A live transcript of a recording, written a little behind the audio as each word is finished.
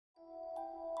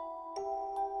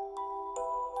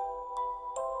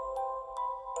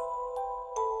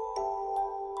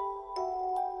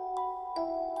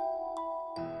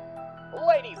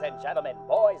Ladies and gentlemen,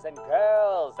 boys and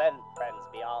girls, and friends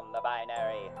beyond the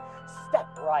binary,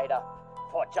 step right up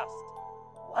for just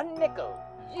one nickel.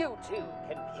 You too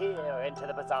can peer into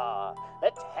the bizarre, the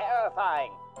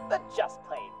terrifying, the just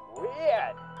plain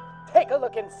weird. Take a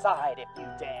look inside if you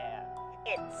dare.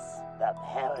 It's the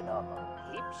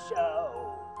Paranormal Peep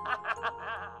Show.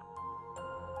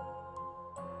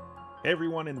 Hey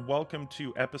everyone, and welcome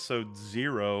to episode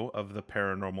 0 of the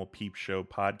Paranormal Peep Show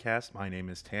podcast. My name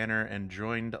is Tanner, and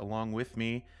joined along with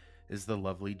me is the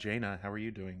lovely Jaina. How are you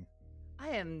doing?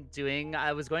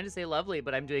 I was going to say lovely,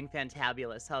 but I'm doing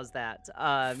fantabulous. How's that?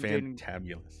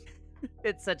 Fantabulous.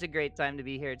 It's such a great time to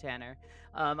be here, Tanner.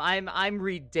 I'm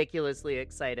ridiculously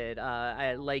excited.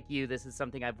 Like you, this is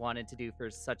something I've wanted to do for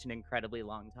such an incredibly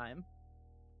long time.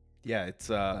 Yeah, it's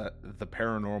the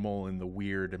paranormal and the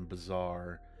weird and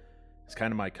bizarre. It's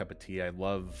kind of my cup of tea. I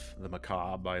love the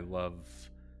macabre. I love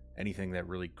anything that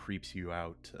really creeps you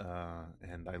out.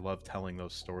 And I love telling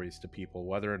those stories to people,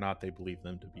 whether or not they believe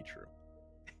them to be true.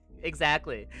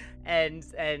 Exactly. And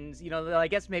I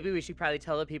guess maybe we should probably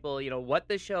tell the people, what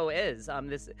the show is.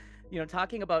 This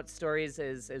talking about stories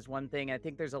is one thing. I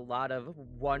think there's a lot of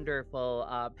wonderful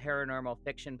paranormal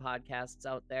fiction podcasts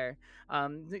out there.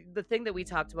 The thing that we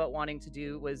talked about wanting to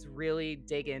do was really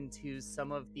dig into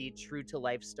some of the true to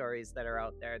life stories that are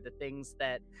out there, the things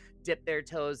that dip their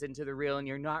toes into the real and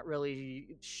you're not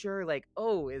really sure, like,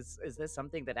 oh, is this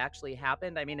something that actually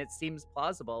happened? I mean, it seems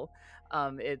plausible.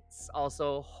 It's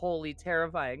also wholly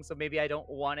terrifying, so maybe I don't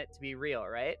want it to be real,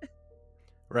 right?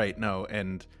 Right, no,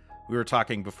 and we were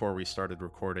talking before we started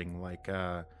recording, like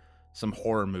some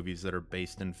horror movies that are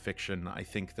based in fiction. I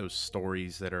think those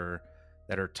stories that are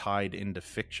tied into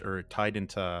fiction or tied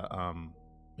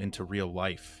into real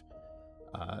life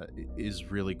is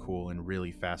really cool and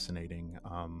really fascinating.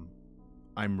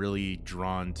 I'm really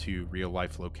drawn to real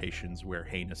life locations where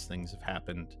heinous things have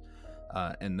happened,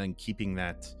 and then keeping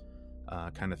that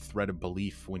kind of thread of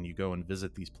belief when you go and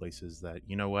visit these places that,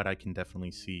 you know what, I can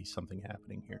definitely see something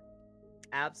happening here.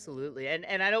 Absolutely.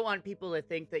 And I don't want people to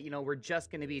think that, we're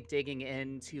just going to be digging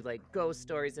into like ghost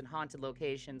stories and haunted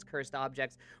locations, cursed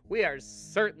objects. We are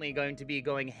certainly going to be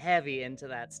going heavy into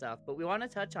that stuff, but we want to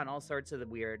touch on all sorts of the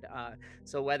weird.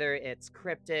 So whether it's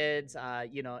cryptids,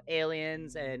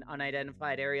 aliens and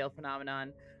unidentified aerial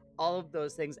phenomenon, all of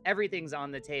those things, everything's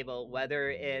on the table, whether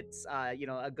it's,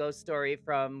 a ghost story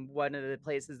from one of the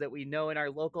places that we know in our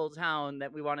local town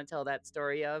that we want to tell that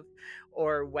story of,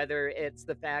 or whether it's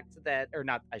the fact that, or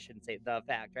not, I shouldn't say the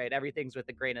fact, right? Everything's with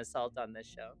a grain of salt on this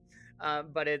show.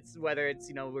 But it's whether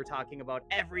it's, we're talking about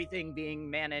everything being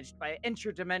managed by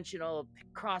interdimensional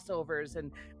crossovers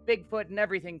and Bigfoot and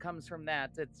everything comes from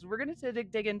that. We're going to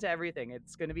dig into everything.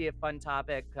 It's going to be a fun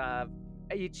topic.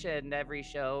 Each and every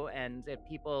show, and if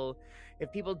people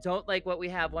don't like what we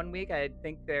have one week, I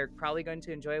think they're probably going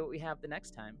to enjoy what we have the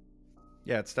next time.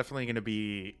 Yeah, it's definitely going to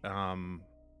be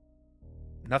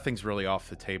nothing's really off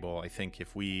the table. I think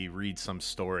if we read some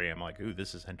story, I'm like, ooh,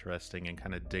 this is interesting, and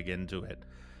kind of dig into it.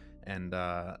 And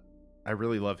I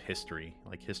really love history.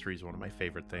 Like, history is one of my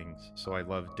favorite things, so I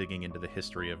love digging into the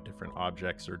history of different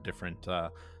objects or different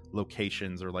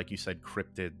locations, or like you said,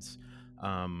 cryptids.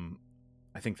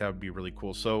 I think that would be really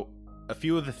cool. So a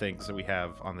few of the things that we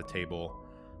have on the table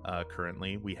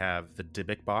currently, we have the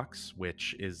Dybbuk box,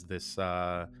 which is this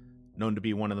known to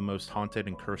be one of the most haunted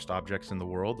and cursed objects in the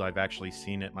world. I've actually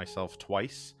seen it myself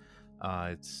twice.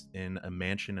 It's in a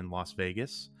mansion in Las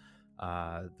Vegas.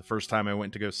 The first time I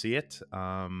went to go see it,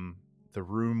 the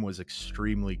room was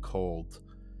extremely cold.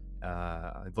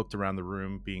 I looked around the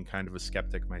room, being kind of a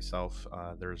skeptic myself.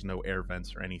 There's no air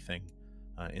vents or anything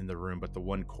in the room, but the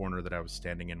one corner that I was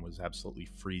standing in was absolutely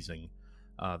freezing.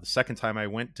 The second time I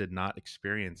went, did not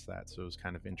experience that, so it was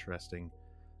kind of interesting.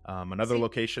 Another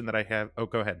location that I have. Oh,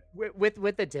 go ahead. With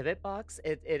the Dybbuk box,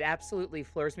 it absolutely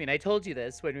floors me. And I told you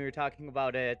this when we were talking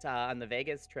about it on the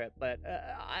Vegas trip, but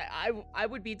I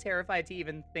would be terrified to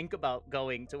even think about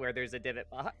going to where there's a Dybbuk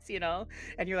box,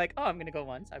 And you're like, oh, I'm gonna go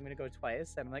once, I'm gonna go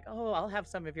twice, and I'm like, oh, I'll have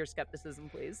some of your skepticism,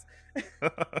 please.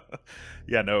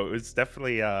 Yeah, no, it was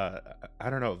definitely I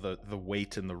don't know, the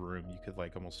weight in the room. You could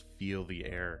like almost feel the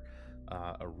air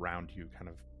around you, kind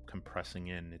of compressing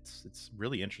in. It's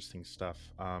really interesting stuff.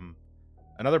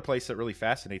 Another place that really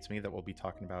fascinates me that we'll be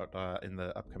talking about in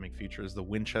the upcoming future is the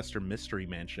Winchester Mystery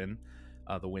Mansion.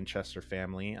 The Winchester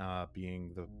family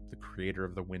being the creator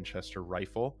of the Winchester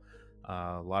rifle.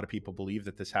 A lot of people believe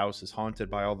that this house is haunted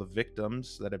by all the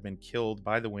victims that have been killed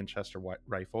by the Winchester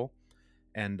rifle.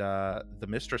 And the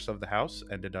mistress of the house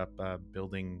ended up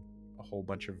building a whole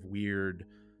bunch of weird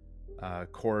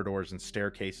corridors and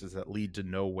staircases that lead to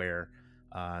nowhere,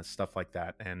 stuff like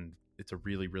that. And it's a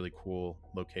really, really cool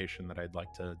location that I'd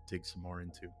like to dig some more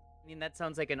into. I mean, that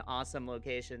sounds like an awesome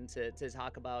location to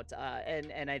talk about.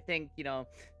 And I think,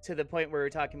 to the point where we were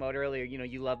talking about earlier,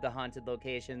 you love the haunted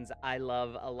locations. I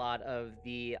love a lot of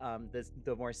the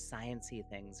more sciencey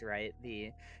things, right?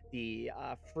 The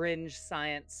fringe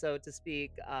science, so to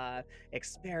speak,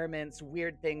 experiments,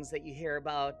 weird things that you hear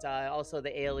about. Also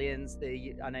the aliens,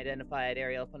 the unidentified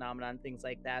aerial phenomenon, things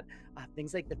like that.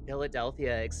 Things like the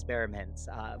Philadelphia experiment,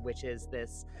 which is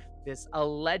this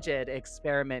alleged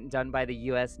experiment done by the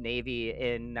U.S. Navy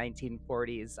in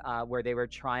 1940s, where they were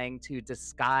trying to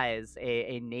disguise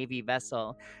a Navy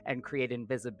vessel and create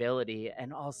invisibility,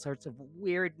 and all sorts of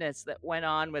weirdness that went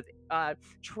on with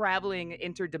traveling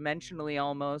interdimensionally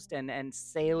almost, and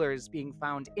sailors being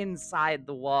found inside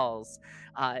the walls.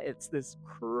 It's this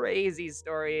crazy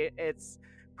story. It's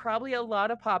probably a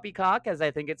lot of poppycock, as I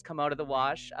think it's come out of the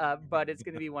wash, but it's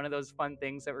going to be one of those fun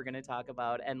things that we're going to talk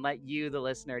about and let you, the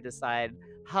listener, decide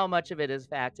how much of it is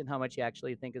fact and how much you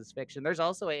actually think is fiction. There's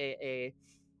also a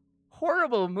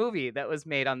horrible movie that was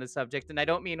made on the subject, and I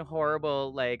don't mean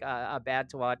horrible like a bad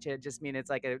to watch. I just mean it's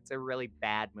a really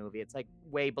bad movie. It's like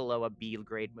way below a B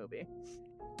grade movie.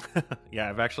 Yeah,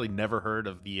 I've actually never heard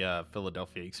of the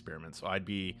Philadelphia experiment, so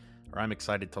I'm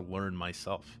excited to learn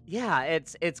myself. Yeah,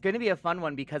 it's going to be a fun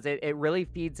one because it really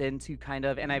feeds into kind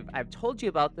of, and I've told you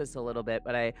about this a little bit,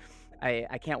 but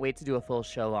I can't wait to do a full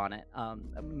show on it.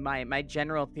 My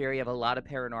general theory of a lot of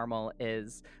paranormal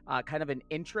is kind of an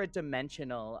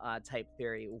intradimensional type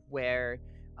theory where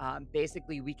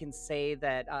basically we can say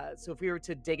that, so if we were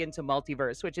to dig into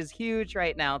multiverse, which is huge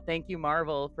right now, thank you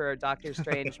Marvel for Doctor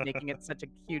Strange making it such a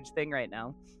huge thing right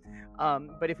now.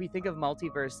 But if we think of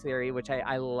multiverse theory, which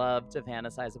I love to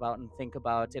fantasize about and think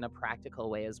about in a practical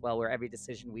way as well, where every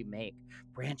decision we make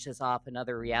branches off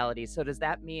another reality. So does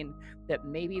that mean that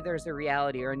maybe there's a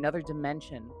reality or another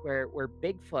dimension where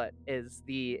Bigfoot is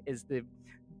the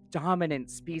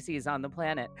dominant species on the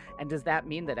planet? And does that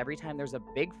mean that every time there's a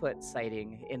Bigfoot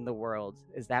sighting in the world,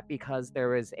 is that because there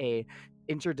was a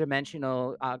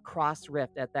interdimensional cross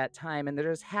rift at that time, and there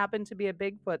just happened to be a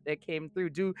Bigfoot that came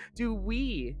through? Do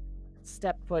we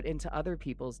step foot into other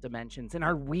people's dimensions, and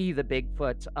are we the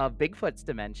Bigfoot of Bigfoot's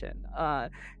dimension?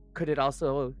 Could it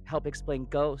also help explain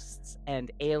ghosts and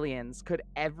aliens? Could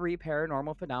every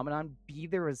paranormal phenomenon be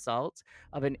the result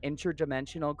of an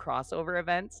interdimensional crossover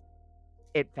event?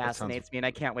 It fascinates me, and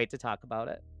I can't wait to talk about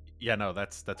it. Yeah, no,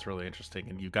 that's really interesting,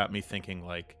 and you got me thinking,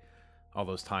 like, all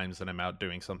those times that I'm out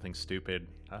doing something stupid,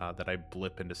 that I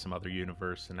blip into some other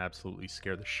universe and absolutely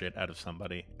scare the shit out of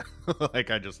somebody. Like,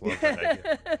 I just love that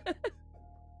idea.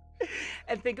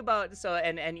 And think about, so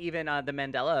and even the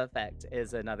Mandela effect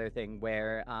is another thing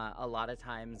where a lot of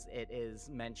times it is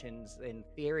mentioned in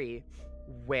theory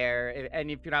where,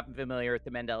 and if you're not familiar with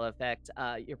the Mandela effect,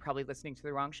 you're probably listening to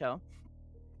the wrong show.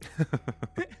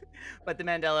 But the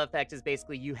Mandela effect is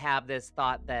basically you have this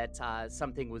thought that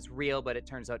something was real, but it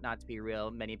turns out not to be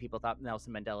real. Many people thought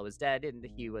Nelson Mandela was dead, and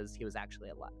he was actually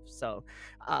alive. So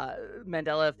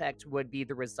Mandela effect would be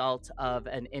the result of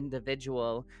an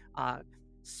individual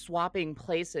swapping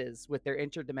places with their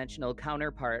interdimensional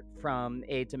counterpart from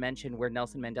a dimension where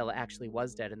Nelson Mandela actually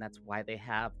was dead, and that's why they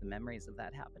have the memories of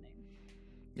that happening.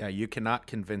 Yeah, you cannot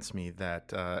convince me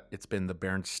that it's been the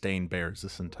Berenstain Bears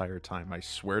this entire time. I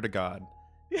swear to God,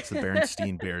 it's the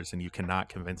Berenstain Bears, and you cannot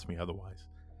convince me otherwise.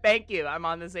 Thank you. I'm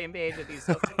on the same page with you.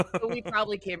 So we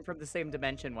probably came from the same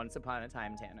dimension once upon a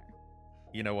time, Tanner.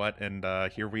 You know what? And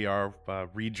here we are,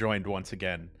 rejoined once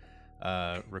again,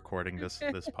 recording this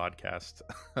podcast.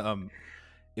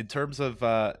 In terms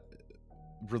of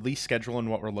release schedule and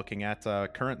what we're looking at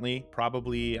currently,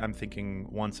 probably I'm thinking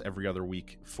once every other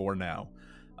week for now.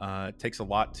 It takes a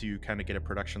lot to kind of get a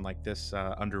production like this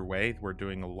underway. We're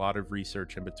doing a lot of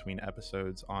research in between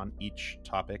episodes on each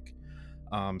topic.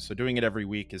 So doing it every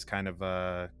week is kind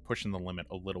of pushing the limit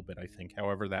a little bit, I think.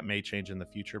 However, that may change in the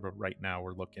future, but right now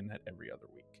we're looking at every other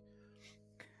week.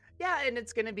 Yeah, and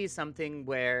it's going to be something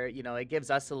where, it gives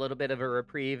us a little bit of a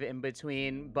reprieve in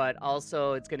between, but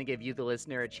also it's going to give you, the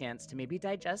listener, a chance to maybe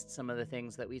digest some of the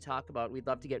things that we talk about. We'd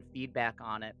love to get feedback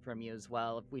on it from you as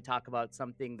well. If we talk about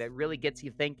something that really gets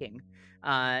you thinking,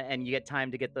 and you get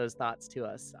time to get those thoughts to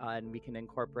us, and we can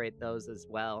incorporate those as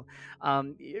well.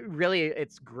 Really,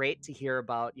 it's great to hear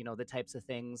about, the types of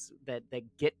things that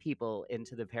get people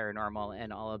into the paranormal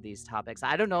and all of these topics.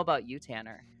 I don't know about you,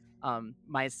 Tanner.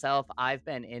 Myself, I've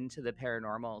been into the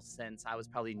paranormal since I was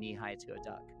probably knee-high to a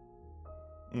duck.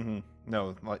 Mm-hmm.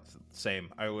 No, like,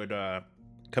 same. I would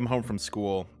come home from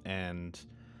school and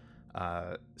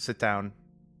sit down,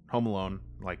 home alone,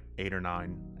 like 8 or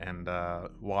 9, and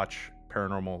watch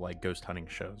paranormal, like, ghost hunting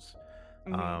shows.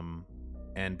 um,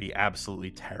 and be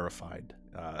absolutely terrified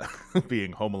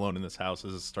being home alone in this house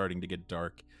as it's starting to get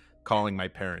dark, calling my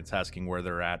parents, asking where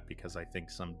they're at because I think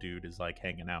some dude is like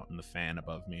hanging out in the fan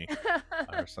above me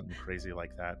or something crazy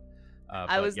like that. I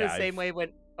But was the yeah, same way when.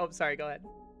 Oh, sorry. Go ahead.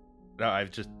 no,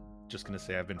 I've just gonna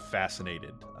say I've been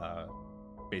fascinated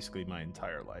basically my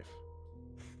entire life.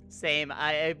 Same.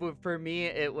 For me,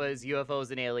 it was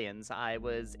UFOs and aliens. I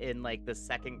was in like the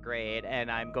second grade,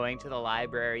 and I'm going to the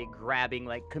library, grabbing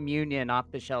like communion off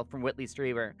the shelf from Whitley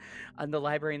Strieber, and the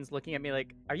librarian's looking at me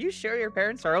like, "Are you sure your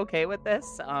parents are okay with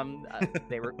this?"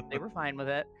 They were fine with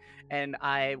it, and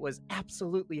I was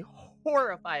absolutely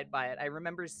horrified by it. I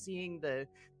remember seeing the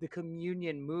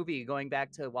communion movie, going back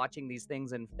to watching these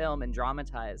things in film and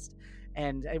dramatized,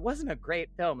 and it wasn't a great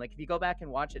film. Like if you go back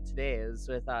and watch it today, it was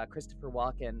with Christopher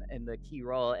Walken in the key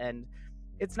role, and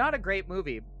it's not a great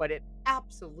movie, but it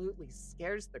absolutely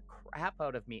scares the crap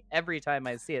out of me every time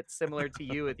I see it. Similar to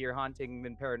you with your haunting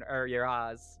and or your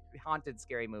haunted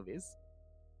scary movies.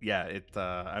 Yeah,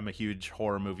 I'm a huge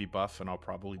horror movie buff, and I'll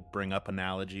probably bring up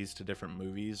analogies to different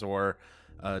movies or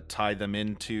tie them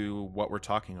into what we're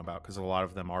talking about because a lot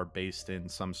of them are based in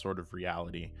some sort of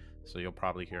reality. So you'll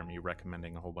probably hear me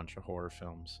recommending a whole bunch of horror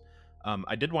films.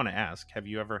 I did want to ask, have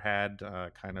you ever had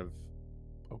kind of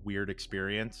a weird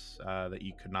experience that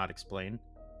you could not explain?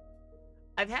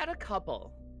 I've had a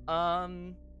couple.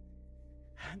 Um,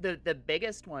 the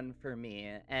biggest one for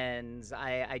me, and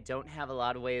I don't have a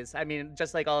lot of ways. I mean,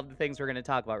 just like all of the things we're going to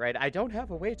talk about, right? I don't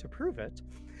have a way to prove it.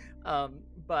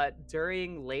 But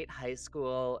during late high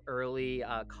school, early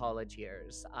college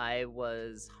years, I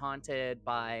was haunted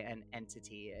by an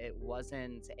entity. It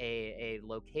wasn't a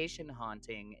location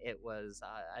haunting, it was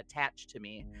attached to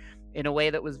me in a way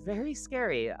that was very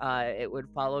scary. It would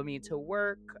follow me to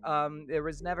work. There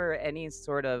was never any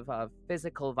sort of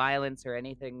physical violence or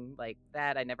anything like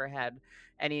that. I never had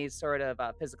any sort of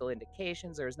physical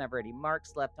indications. There was never any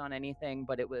marks left on anything,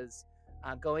 but it was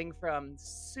going from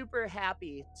super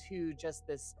happy to just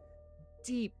this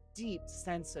deep, deep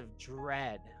sense of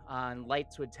dread. And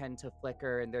lights would tend to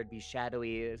flicker, and there'd be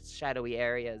shadowy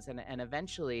areas, and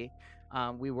eventually,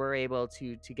 we were able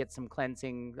to get some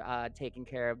cleansing taken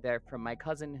care of there from my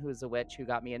cousin, who's a witch, who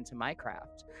got me into my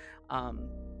craft. Um,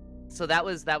 so that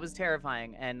was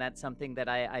terrifying, and that's something that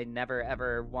I never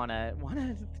ever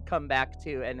wanna come back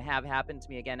to and have happen to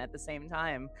me again. At the same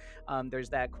time, there's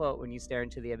that quote: "When you stare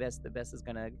into the abyss is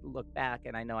gonna look back."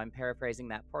 And I know I'm paraphrasing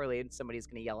that poorly, and somebody's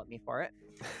gonna yell at me for it.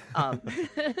 Um,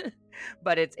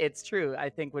 but it's true. I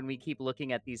think when we keep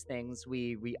looking at these things,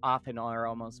 we often are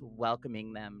almost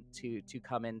welcoming them to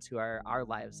come into our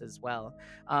lives as well.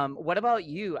 What about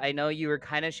you? I know you were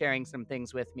kind of sharing some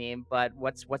things with me, but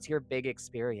what's your big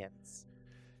experience?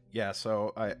 Yeah,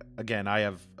 so I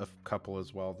have a couple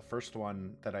as well. The first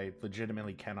one that I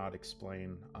legitimately cannot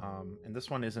explain, and this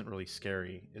one isn't really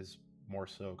scary, is more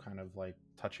so kind of like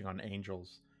touching on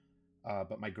angels.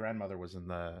 But my grandmother was in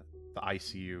the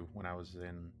ICU when I was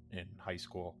in high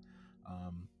school,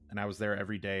 and I was there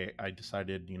every day. I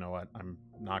decided, you know what, I'm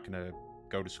not gonna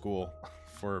go to school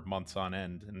for months on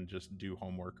end and just do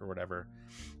homework or whatever.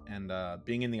 And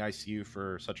being in the ICU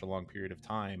for such a long period of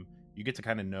time, you get to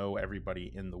kind of know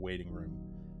everybody in the waiting room,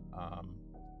 um,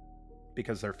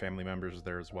 because they're family members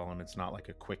there as well, and it's not like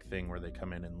a quick thing where they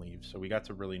come in and leave. So we got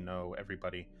to really know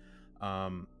everybody.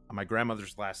 On my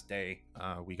grandmother's last day,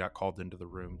 we got called into the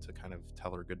room to kind of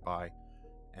tell her goodbye.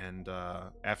 And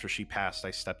after she passed,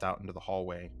 I stepped out into the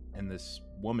hallway, and this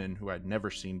woman who I'd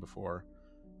never seen before,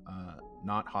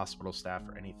 not hospital staff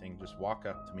or anything, just walked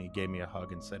up to me, gave me a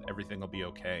hug, and said, "Everything will be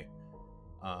okay."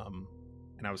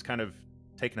 And I was kind of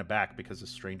taken aback because a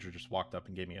stranger just walked up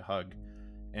and gave me a hug.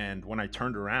 And when I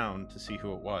turned around to see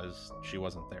who it was, she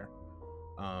wasn't there.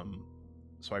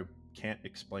 So I can't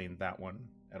explain that one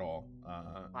at all.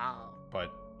 Wow.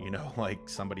 But like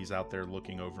somebody's out there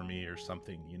looking over me or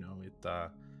something.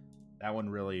 That one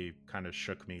really kind of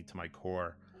shook me to my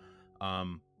core.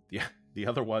 The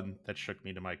other one that shook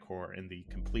me to my core in the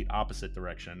complete opposite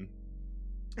direction,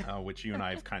 which you and I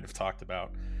have kind of talked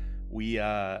about.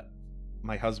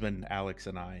 My husband Alex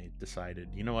and I decided,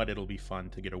 you know what, it'll be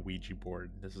fun to get a Ouija board.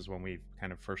 This is when we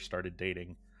kind of first started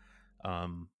dating.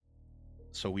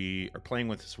 So we are playing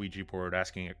with this Ouija board,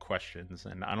 asking it questions,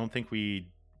 and I don't think we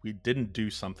didn't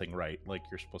do something right. Like,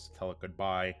 you're supposed to tell it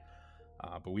goodbye,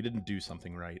 but we didn't do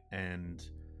something right. And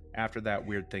after that,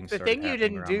 weird things The started thing you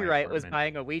happening didn't around do my right was apartment.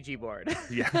 buying a Ouija board.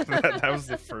 Yeah, that was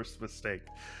the first mistake.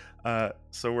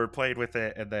 So we're playing with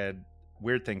it, and then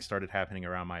weird things started happening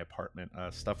around my apartment.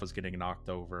 Stuff was getting knocked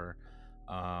over.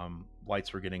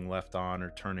 Lights were getting left on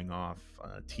or turning off.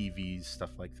 TVs,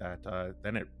 stuff like that.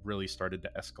 Then it really started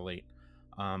to escalate.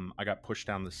 I got pushed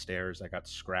down the stairs. I got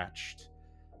scratched.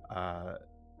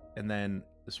 And then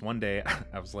this one day,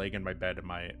 I was laying in my bed, and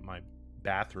my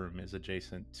bathroom is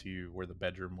adjacent to where the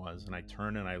bedroom was. And I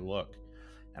turn and I look,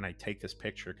 and I take this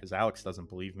picture because Alex doesn't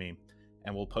believe me.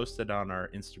 And we'll post it on our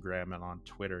Instagram and on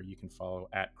Twitter. You can follow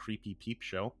at Creepy Peep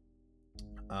Show.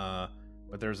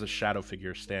 But there's a shadow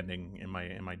figure standing in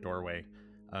my doorway.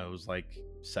 It was like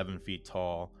 7 feet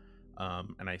tall.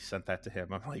 And I sent that to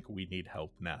him. I'm like, we need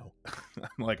help now.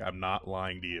 I'm like, I'm not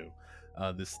lying to you.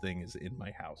 This thing is in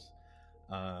my house.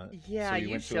 Yeah, So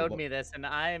you showed me this, and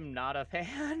I'm not a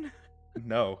fan.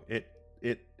 No, it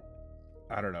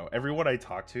I don't know. Everyone I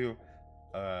talk to,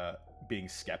 being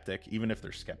skeptic, even if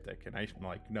they're skeptic, and I'm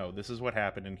like, no, this is what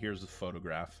happened, and here's the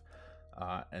photograph,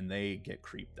 and they get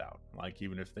creeped out. Like,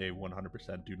 even if they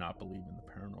 100% do not believe in the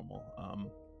paranormal.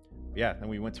 Yeah, then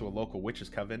we went to a local witches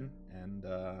coven and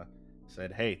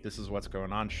said, hey, this is what's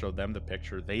going on. Showed them the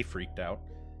picture. They freaked out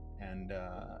and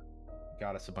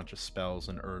got us a bunch of spells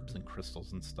and herbs and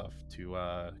crystals and stuff to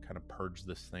kind of purge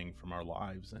this thing from our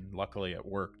lives. And luckily it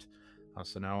worked.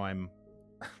 So now I'm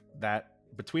that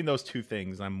between those two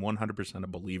things, I'm 100% a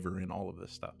believer in all of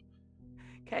this stuff.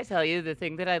 Can I tell you the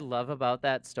thing that I love about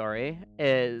that story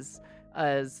is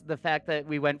the fact that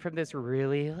we went from this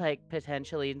really like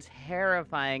potentially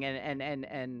terrifying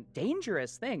and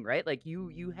dangerous thing, right? Like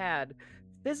you had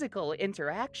physical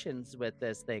interactions with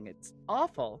this thing. It's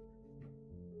awful.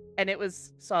 And it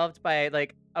was solved by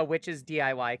like a witch's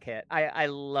DIY kit. I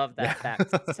love that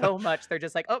fact so much. They're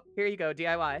just like, oh, here you go,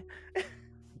 DIY.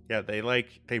 Yeah,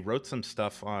 they wrote some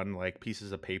stuff on like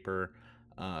pieces of paper,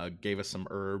 gave us some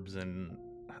herbs, and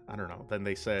I don't know. Then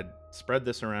they said, spread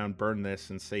this around, burn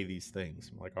this, and say these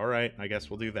things. I'm like, all right, I guess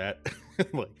we'll do that.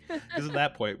 Like, because at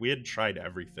that point we had tried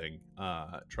everything,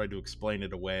 tried to explain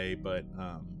it away, but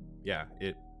yeah,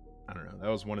 I don't know. That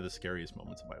was one of the scariest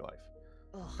moments of my life,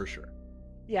 for sure.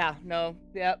 Yeah, no,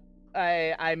 yep.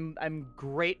 I'm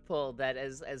grateful that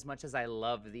as much as I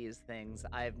love these things,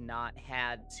 I've not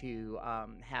had to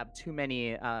have too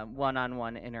many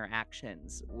one-on-one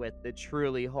interactions with the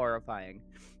truly horrifying.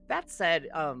 That said,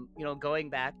 going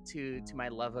back to my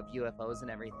love of UFOs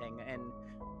and everything, and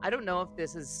I don't know if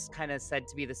this is kind of said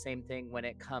to be the same thing when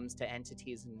it comes to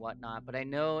entities and whatnot, but I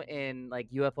know in like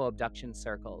UFO abduction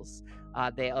circles,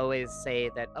 they always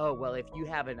say that, oh, well, if you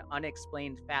have an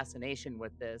unexplained fascination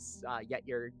with this, yet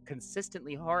you're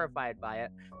consistently horrified by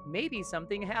it, maybe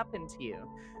something happened to you.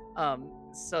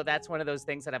 So that's one of those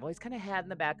things that I've always kind of had in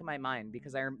the back of my mind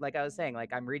because like I was saying,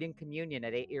 like I'm reading Communion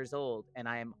at 8 years old and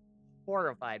I am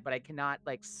horrified, but I cannot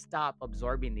like stop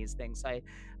absorbing these things. So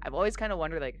I've always kind of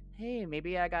wondered like, hey,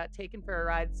 maybe I got taken for a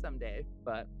ride someday.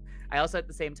 But I also at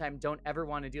the same time don't ever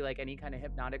want to do like any kind of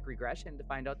hypnotic regression to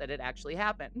find out that it actually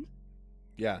happened.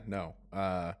 Yeah, no.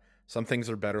 Some things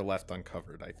are better left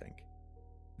uncovered, I think.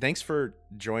 Thanks for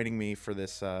joining me for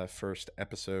this first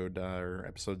episode, or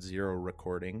episode 0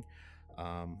 recording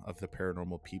of the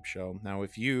Paranormal Peep Show. Now,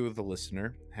 if you, the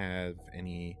listener, have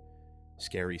any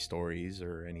scary stories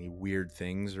or any weird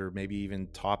things or maybe even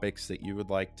topics that you would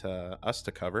like us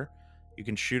to cover, you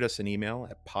can shoot us an email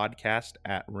at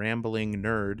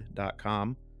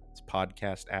podcast@ramblingnerd.com. It's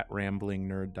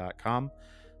podcast@ramblingnerd.com.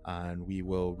 And we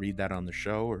will read that on the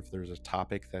show, or if there's a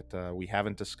topic that we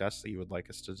haven't discussed that you would like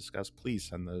us to discuss, please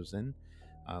send those in.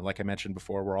 Like I mentioned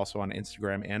before, we're also on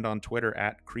Instagram and on Twitter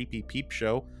at Creepy Peep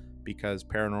Show, because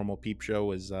Paranormal Peep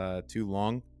Show is too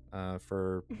long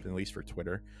for at least for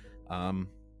Twitter. But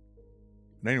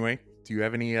anyway, do you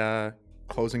have any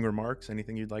closing remarks?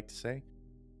 Anything you'd like to say?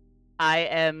 I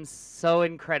am so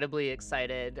incredibly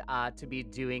excited to be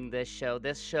doing this show.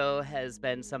 This show has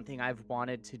been something I've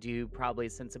wanted to do probably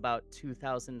since about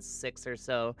 2006 or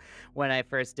so, when I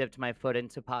first dipped my foot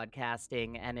into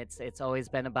podcasting, and it's always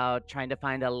been about trying to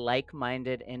find a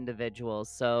like-minded individual.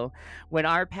 So when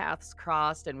our paths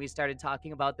crossed and we started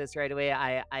talking about this right away,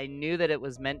 I knew that it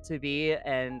was meant to be,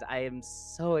 and I am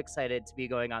so excited to be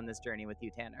going on this journey with you,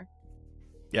 Tanner.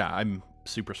 Yeah, I'm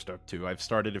super stoked too. I've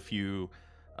started a few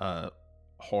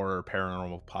horror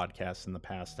paranormal podcasts in the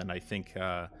past, and I think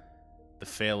the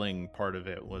failing part of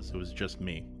it was just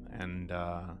me, and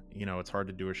it's hard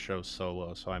to do a show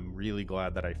solo, so I'm really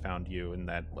glad that I found you and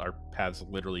that our paths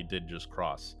literally did just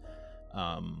cross.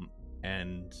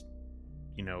 And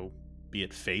be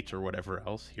it fate or whatever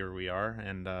else, here we are,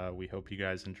 and we hope you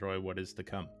guys enjoy what is to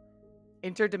come.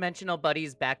 Interdimensional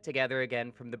buddies back together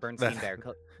again from the Bernstein Bear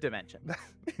dimension.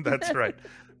 That's right.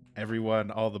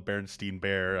 Everyone, all the Bernstein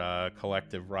Bear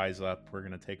collective, rise up. We're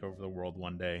going to take over the world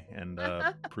one day and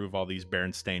prove all these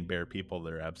Berenstain Bear people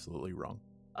they're absolutely wrong.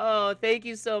 Oh, thank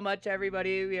you so much,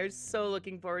 everybody. We are so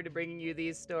looking forward to bringing you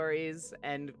these stories,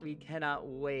 and we cannot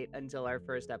wait until our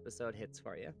first episode hits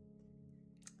for you.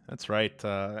 That's right.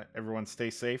 Everyone stay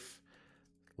safe.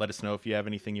 Let us know if you have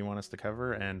anything you want us to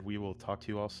cover, and we will talk to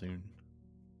you all soon.